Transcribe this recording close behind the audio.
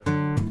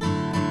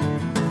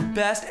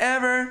Best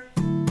ever.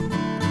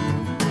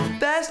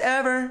 Best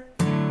ever.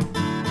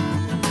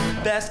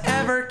 Best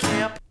ever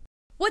camp.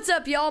 What's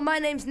up, y'all? My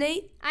name's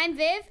Nate. I'm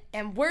Viv.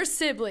 And we're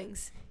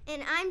siblings.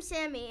 And I'm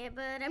Sammy,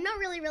 but I'm not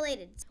really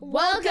related.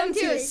 Welcome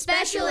to a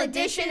special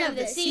edition of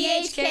the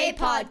CHK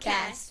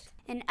Podcast.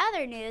 In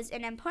other news,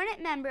 an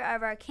important member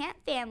of our camp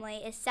family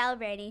is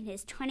celebrating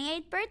his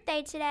 28th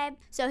birthday today.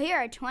 So here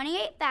are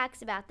 28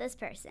 facts about this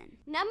person.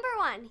 Number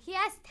 1, he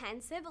has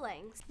 10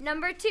 siblings.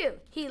 Number 2,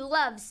 he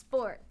loves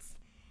sports.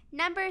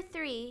 Number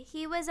 3,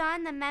 he was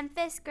on the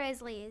Memphis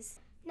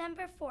Grizzlies.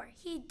 Number 4,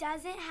 he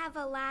doesn't have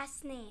a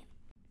last name.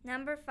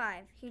 Number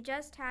 5, he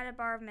just had a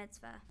bar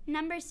mitzvah.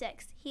 Number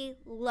 6, he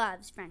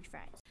loves French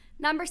fries.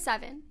 Number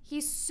 7,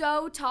 he's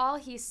so tall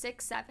he's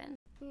 6'7".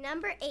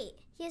 Number 8,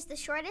 he is the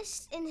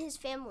shortest in his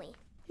family.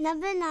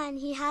 Number 9,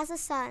 he has a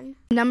son.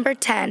 Number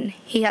 10,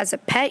 he has a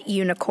pet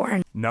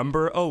unicorn.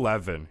 Number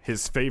 11,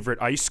 his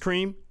favorite ice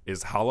cream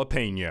is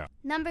jalapeno.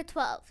 Number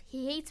 12,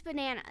 he hates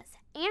bananas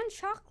and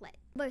chocolate.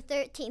 Number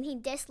 13, he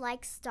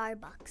dislikes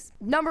Starbucks.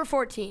 Number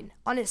 14,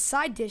 on his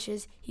side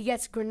dishes, he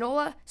gets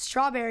granola,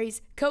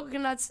 strawberries,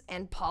 coconuts,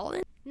 and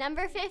pollen.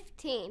 Number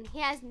 15, he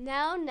has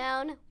no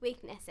known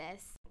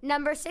weaknesses.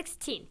 Number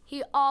 16,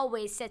 he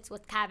always sits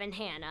with Cav and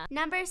Hannah.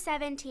 Number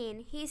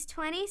 17, he's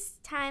 20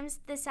 times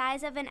the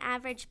size of an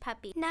average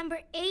puppy.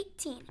 Number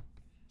 18,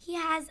 he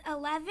has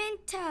 11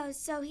 toes,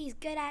 so he's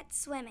good at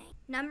swimming.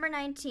 Number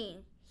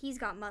 19, he's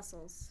got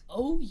muscles.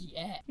 Oh,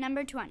 yeah.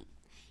 Number 20,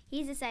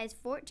 he's a size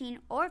 14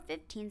 or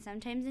 15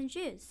 sometimes in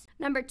shoes.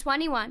 Number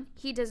 21,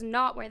 he does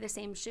not wear the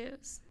same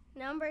shoes.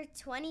 Number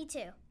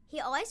 22, he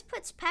always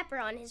puts pepper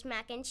on his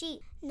mac and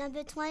cheese.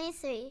 Number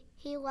 23,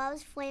 he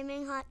loves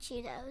flaming hot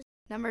Cheetos.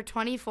 Number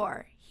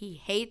 24, he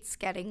hates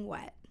getting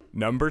wet.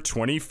 Number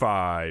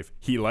 25,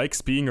 he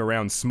likes being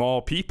around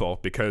small people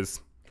because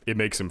it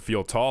makes him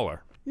feel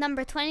taller.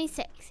 Number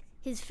 26,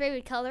 his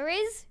favorite color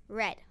is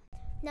red.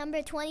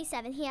 Number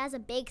 27, he has a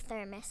big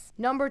thermos.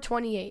 Number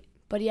 28,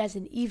 but he has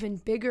an even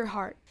bigger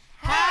heart.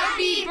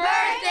 Happy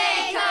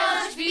birthday,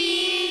 Coach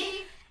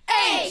B!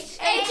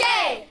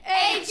 H-H-A!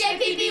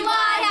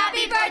 H-A-P-P-Y!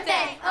 Happy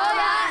birthday! Oh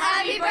yeah,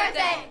 happy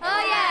birthday!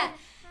 Oh yeah!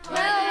 Put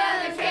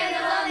another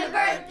candle on the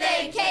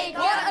birthday cake!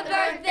 What a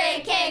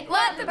birthday cake!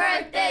 What the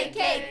birthday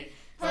cake!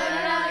 Put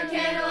another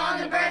candle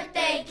on the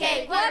birthday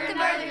cake! What the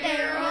birthday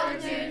you're older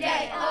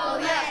today! Oh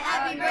yeah,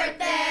 happy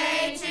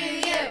birthday to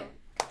you!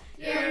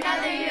 You're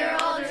another year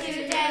older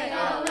today!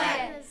 Oh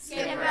yeah!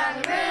 Skip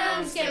around the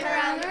room, skip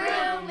around the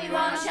room. We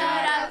won't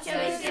shut up till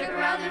we skip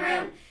around the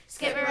room.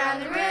 Skip around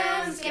the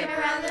room, skip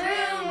around the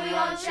room. We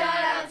won't shut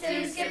up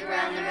till you skip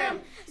around the room.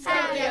 Go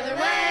the other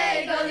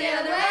way, go the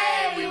other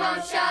way. We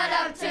won't shut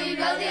up till you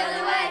go the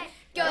other way.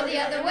 Go the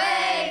other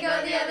way,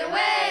 go the other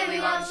way. We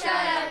won't shut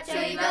up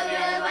till you go the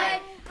other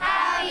way.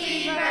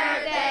 Happy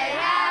birthday,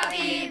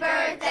 happy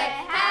birthday,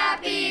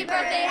 happy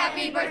birthday,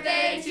 happy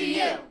birthday to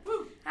you.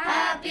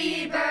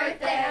 Happy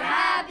birthday,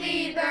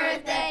 happy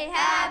birthday,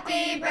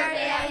 happy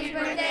birthday, happy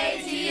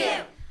birthday to you.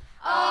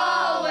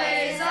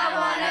 Always I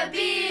wanna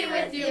be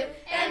with you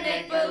and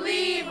make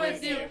believe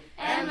with you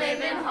and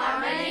live in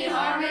harmony,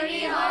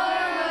 harmony,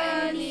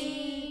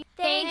 harmony.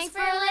 Thanks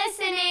for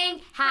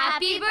listening.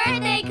 Happy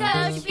birthday,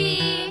 Coach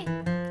B.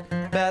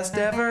 Best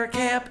ever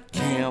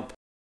camp.